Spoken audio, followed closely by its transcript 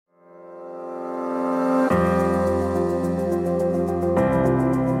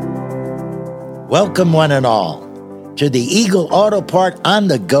Welcome, one and all, to the Eagle Auto Part on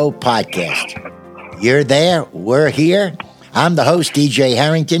the Go podcast. You're there, we're here. I'm the host, DJ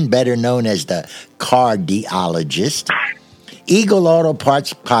Harrington, better known as the cardiologist. Eagle Auto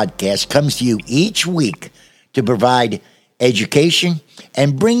Parts podcast comes to you each week to provide education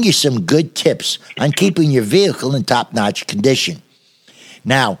and bring you some good tips on keeping your vehicle in top-notch condition.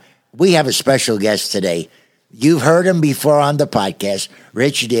 Now, we have a special guest today. You've heard him before on the podcast.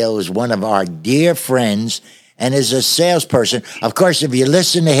 Rich Deal is one of our dear friends and is a salesperson. Of course, if you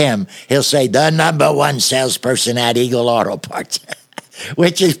listen to him, he'll say the number one salesperson at Eagle Auto Parts,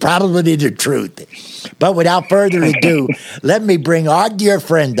 which is probably the truth. But without further ado, let me bring our dear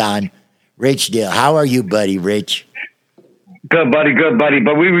friend on, Rich Deal. How are you, buddy, Rich? Good, buddy.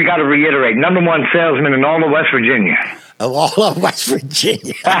 But we got to reiterate, number one salesman in all of West Virginia. Of all of West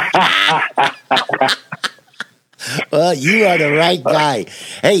Virginia. Well, you are the right guy.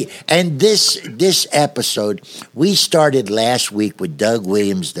 Hey, and this episode, we started last week with Doug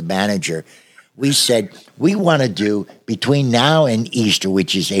Williams, the manager. We said we want to do, between now and Easter,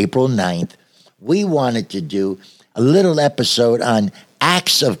 which is April 9th, we wanted to do a little episode on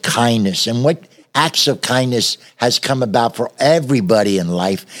acts of kindness and what acts of kindness has come about for everybody in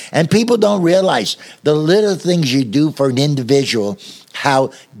life. And people don't realize the little things you do for an individual,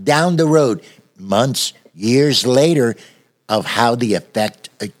 how down the road, months, years later, of how the effect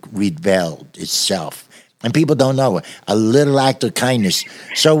revealed itself. And people don't know a little act of kindness.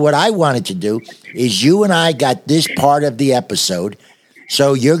 So what I wanted to do is you and I got this part of the episode.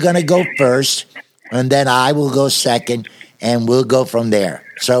 So you're going to go first, and then I will go second, and we'll go from there.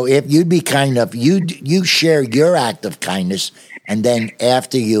 So if you'd be kind enough, you share your act of kindness, and then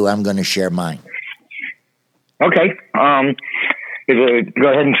after you, I'm going to share mine. Okay. Go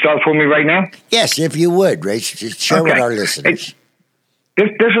ahead and start for me right now? Yes, if you would, Rich. Just share with our listeners. This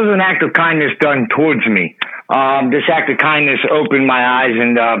is an act of kindness done towards me. This act of kindness opened my eyes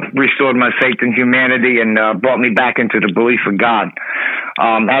and restored my faith in humanity and brought me back into the belief of God.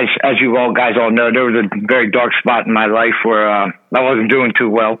 As you all guys all know, there was a very dark spot in my life where I wasn't doing too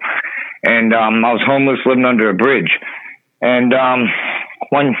well, and I was homeless, living under a bridge. And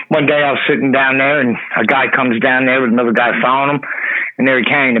one day I was sitting down there, and a guy comes down there with another guy following him, and they were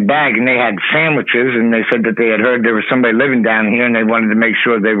carrying a bag, and they had sandwiches, and they said that they had heard there was somebody living down here, and they wanted to make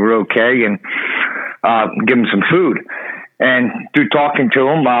sure they were okay and give them some food. And through talking to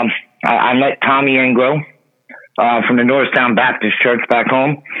them, I met Tommy Anglo from the Norristown Baptist Church back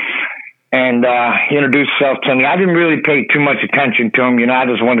home, and he introduced himself to me. I didn't really pay too much attention to him. I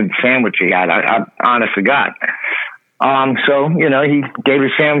just wanted the sandwich he had. I honest to God. So, he gave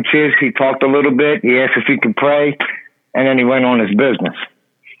us sandwiches. He talked a little bit. He asked if he could pray, and then he went on his business.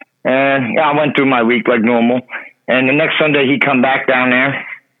 And I went through my week like normal. And the next Sunday, he come back down there,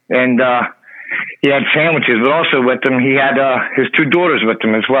 and he had sandwiches, but also with him, he had his two daughters with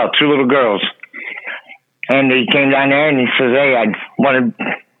him as well, two little girls. And he came down there, and he says, "Hey, I want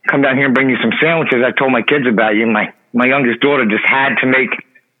to come down here and bring you some sandwiches. I told my kids about you. My youngest daughter just had to make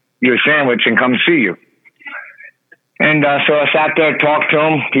you a sandwich and come see you." And so I sat there, talked to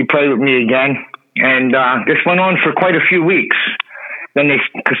him. He prayed with me again. And this went on for quite a few weeks. Then they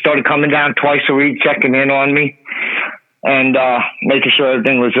started coming down twice a week, checking in on me and making sure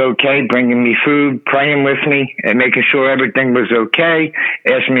everything was okay, bringing me food, praying with me, and making sure everything was okay,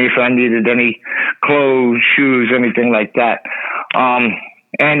 asking me if I needed any clothes, shoes, anything like that.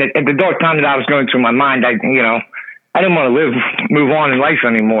 And at the dark time that I was going through my mind, I didn't want to move on in life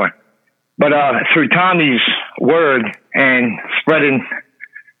anymore. But through Tommy's word and spreading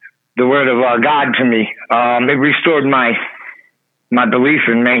the word of God to me, it restored my belief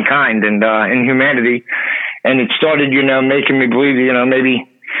in mankind and in humanity. And it started, making me believe, maybe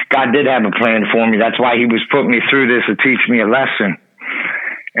God did have a plan for me. That's why he was putting me through this to teach me a lesson.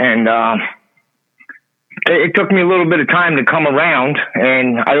 And it took me a little bit of time to come around,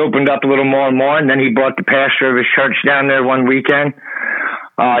 and I opened up a little more and more. And then he brought the pastor of his church down there one weekend.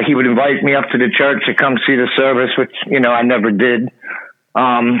 He would invite me up to the church to come see the service, which, I never did.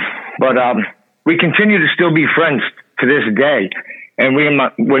 But we continue to still be friends to this day. And when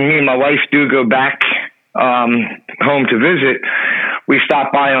me and my wife do go back home to visit, we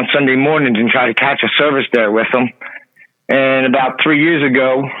stop by on Sunday mornings and try to catch a service there with them. And about 3 years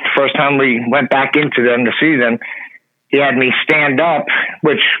ago, the first time we went back into them to see them, he had me stand up,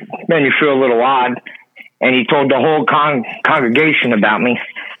 which made me feel a little odd. And he told the whole congregation about me,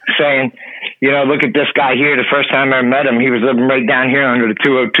 saying, look at this guy here. The first time I ever met him, he was living right down here under the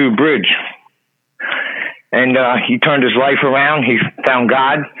 202 bridge. And he turned his life around. He found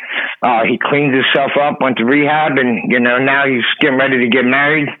God. He cleaned himself up, went to rehab, and, now he's getting ready to get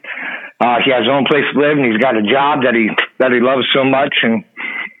married. He has his own place to live, and he's got a job that he loves so much. And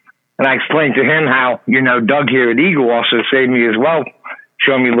I explained to him how, Doug here at Eagle also saved me as well,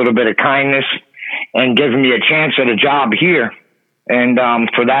 showing me a little bit of kindness and giving me a chance at a job here. And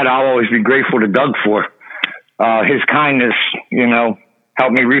for that, I'll always be grateful to Doug for. His kindness,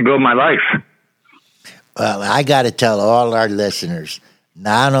 helped me rebuild my life. Well, I got to tell all our listeners,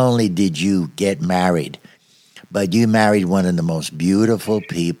 not only did you get married, but you married one of the most beautiful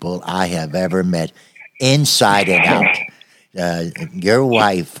people I have ever met, inside and out. Your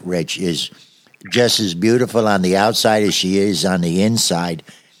wife, Rich, is just as beautiful on the outside as she is on the inside.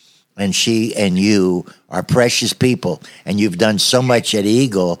 And she and you are precious people. And you've done so much at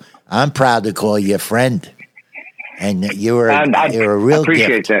Eagle. I'm proud to call you a friend. And you're a real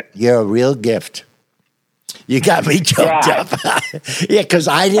gift. That. You're a real gift. You got me choked up. Yeah, because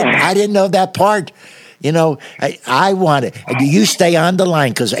I didn't know that part. I want it. You stay on the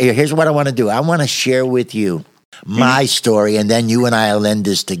line, because here's what I want to do. I want to share with you my story, and then you and I will end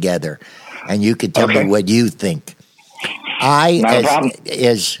this together, and you can tell me what you think. I'm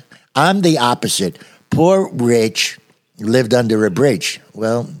the opposite. Poor Rich lived under a bridge.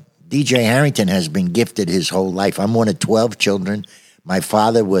 Well, DJ Harrington has been gifted his whole life. I'm one of 12 children. My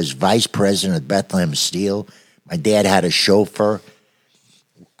father was vice president of Bethlehem Steel. My dad had a chauffeur.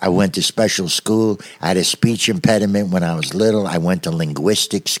 I went to special school. I had a speech impediment when I was little. I went to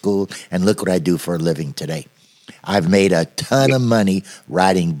linguistic school, and look what I do for a living today. I've made a ton of money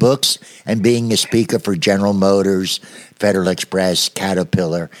writing books and being a speaker for General Motors, Federal Express,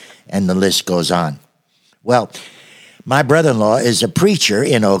 Caterpillar, and the list goes on. Well, my brother-in-law is a preacher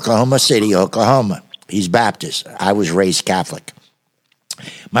in Oklahoma City, Oklahoma. He's Baptist. I was raised Catholic.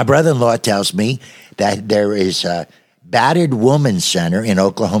 My brother-in-law tells me that there is a battered women's center in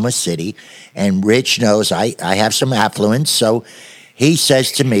Oklahoma City, and Rich knows I have some affluence, so he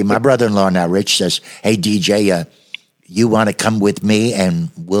says to me, my brother-in-law now, Rich, says, hey, DJ, you want to come with me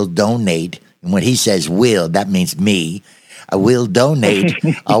and we'll donate. And when he says will, that means me. We'll donate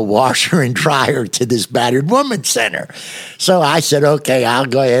a washer and dryer to this battered women's center. So I said, okay, I'll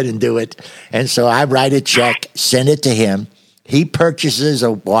go ahead and do it. And so I write a check, send it to him. He purchases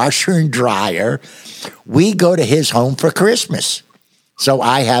a washer and dryer. We go to his home for Christmas. So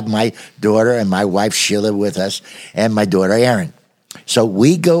I have my daughter and my wife Sheila with us and my daughter Erin. So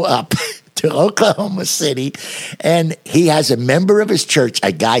we go up to Oklahoma City, and he has a member of his church,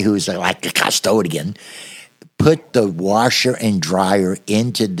 a guy who's like a custodian, put the washer and dryer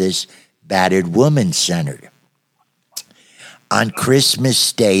into this battered women's center. On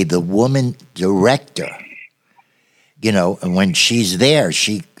Christmas Day, the woman director, when she's there,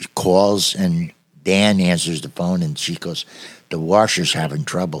 she calls and Dan answers the phone and she goes, the washer's having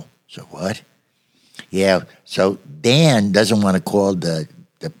trouble. So what? Yeah, so Dan doesn't want to call the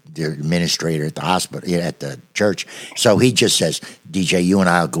administrator at the hospital, at the church. So he just says, DJ, you and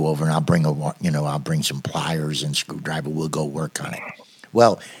I'll go over and I'll bring some pliers and screwdriver. We'll go work on it.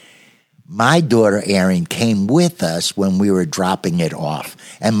 Well, my daughter Erin came with us when we were dropping it off.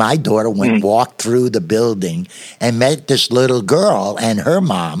 And my daughter walked through the building and met this little girl and her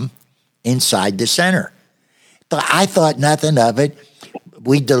mom inside the center. I thought nothing of it.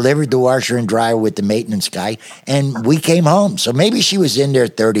 We delivered the washer and dryer with the maintenance guy, and we came home. So maybe she was in there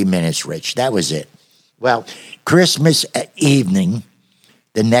 30 minutes, Rich. That was it. Well, Christmas evening,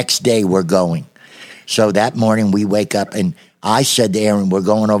 the next day we're going. So that morning we wake up, and I said to Erin, we're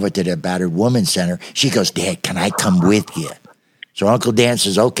going over to the battered women's center. She goes, Dad, can I come with you? So Uncle Dan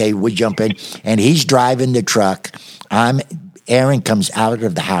says, okay, we jump in, and he's driving the truck. Erin comes out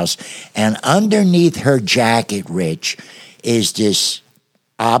of the house, and underneath her jacket, Rich, is this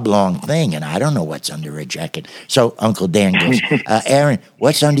oblong thing, and I don't know what's under her jacket. So Uncle Dan goes, Erin,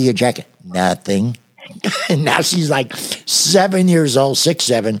 what's under your jacket? Nothing. And now she's like 7 years old, 6,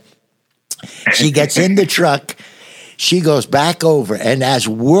 7. She gets in the truck. She goes back over, and as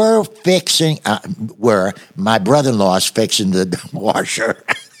we're fixing, my brother-in-law's fixing the washer.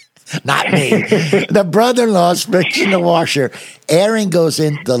 Not me. The brother-in-law's fixing the washer. Erin goes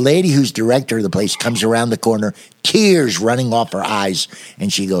in. The lady who's director of the place comes around the corner, tears running off her eyes.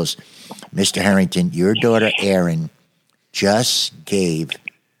 And she goes, Mr. Harrington, your daughter Erin just gave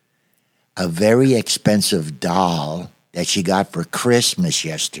a very expensive doll that she got for Christmas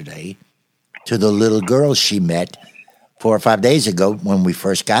yesterday to the little girl she met 4 or 5 days ago when we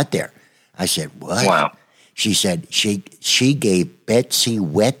first got there. I said, what? Wow. She said she gave Betsy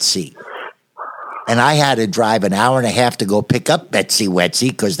Wetsy. And I had to drive an hour and a half to go pick up Betsy Wetsy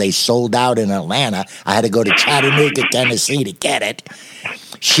because they sold out in Atlanta. I had to go to Chattanooga, Tennessee to get it.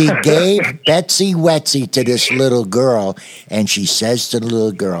 She gave Betsy Wetsy to this little girl, and she says to the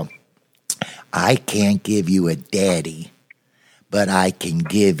little girl, I can't give you a daddy, but I can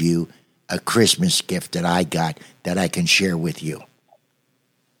give you a Christmas gift that I got that I can share with you.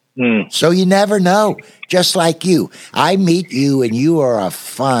 So you never know. Just like you. I meet you and you are a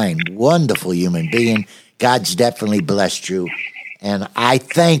fine, wonderful human being. God's definitely blessed you. And I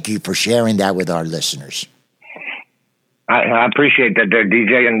thank you for sharing that with our listeners. I appreciate that there,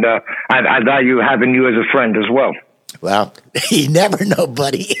 DJ. And I value having you as a friend as well. Well, you never know,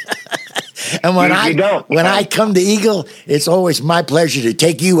 buddy. And when I come to Eagle, it's always my pleasure to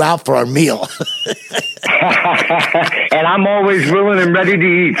take you out for a meal. And I'm always willing and ready to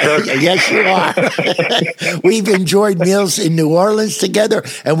eat, sir. Yes, you are. We've enjoyed meals in New Orleans together,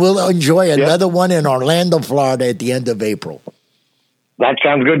 and we'll enjoy another one in Orlando, Florida at the end of April. That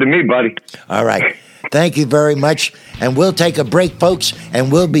sounds good to me, buddy. All right. Thank you very much. And we'll take a break, folks,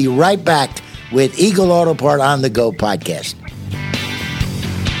 and we'll be right back with Eagle Auto Part on the Go podcast.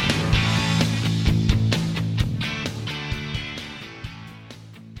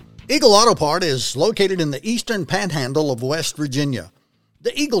 Eagle Auto Part is located in the eastern panhandle of West Virginia.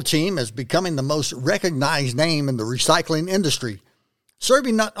 The Eagle team is becoming the most recognized name in the recycling industry,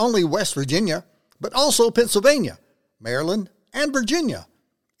 serving not only West Virginia, but also Pennsylvania, Maryland, and Virginia.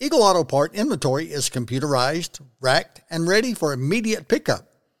 Eagle Auto Part inventory is computerized, racked, and ready for immediate pickup.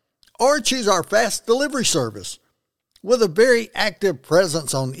 Or choose our fast delivery service. With a very active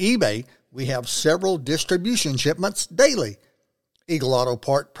presence on eBay, we have several distribution shipments daily. Eagle Auto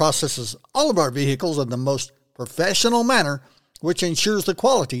Part processes all of our vehicles in the most professional manner, which ensures the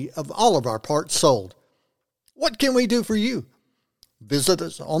quality of all of our parts sold. What can we do for you? Visit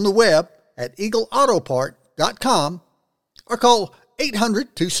us on the web at eagleautopart.com or call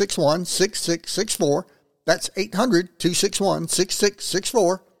 800-261-6664. That's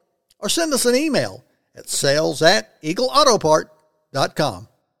 800-261-6664. Or send us an email at sales@eagleautopart.com.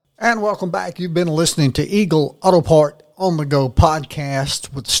 And welcome back. You've been listening to Eagle Auto Part on the Go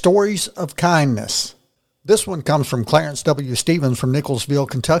podcast with stories of kindness. This one comes from Clarence W. Stevens from Nicholsville,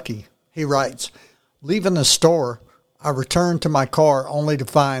 Kentucky. He writes, leaving the store, I returned to my car only to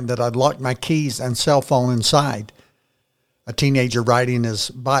find that I'd locked my keys and cell phone inside. A teenager riding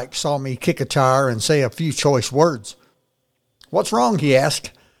his bike saw me kick a tire and say a few choice words. What's wrong? He asked.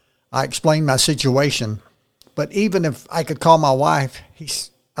 I explained my situation, but even if I could call my wife,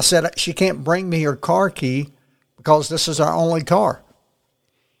 I said she can't bring me her car key because this is our only car.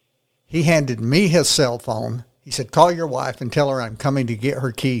 He handed me his cell phone. He said, call your wife and tell her I'm coming to get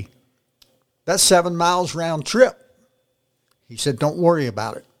her key. That's 7 miles round trip. He said, don't worry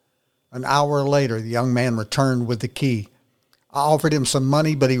about it. An hour later, the young man returned with the key. I offered him some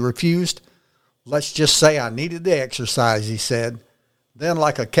money, but he refused. Let's just say I needed the exercise, he said. Then,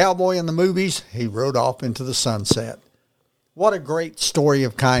 like a cowboy in the movies, he rode off into the sunset. What a great story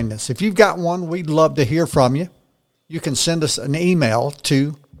of kindness. If you've got one, we'd love to hear from you. You can send us an email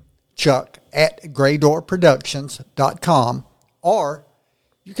to chuck@graydoorproductions.com, or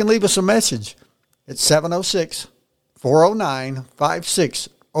you can leave us a message at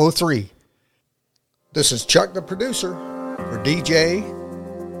 706-409-5603. This is Chuck, the producer, for DJ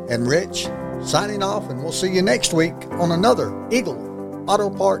and Rich, signing off, and we'll see you next week on another Eagle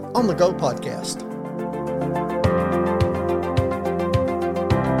Auto Part on the Go podcast.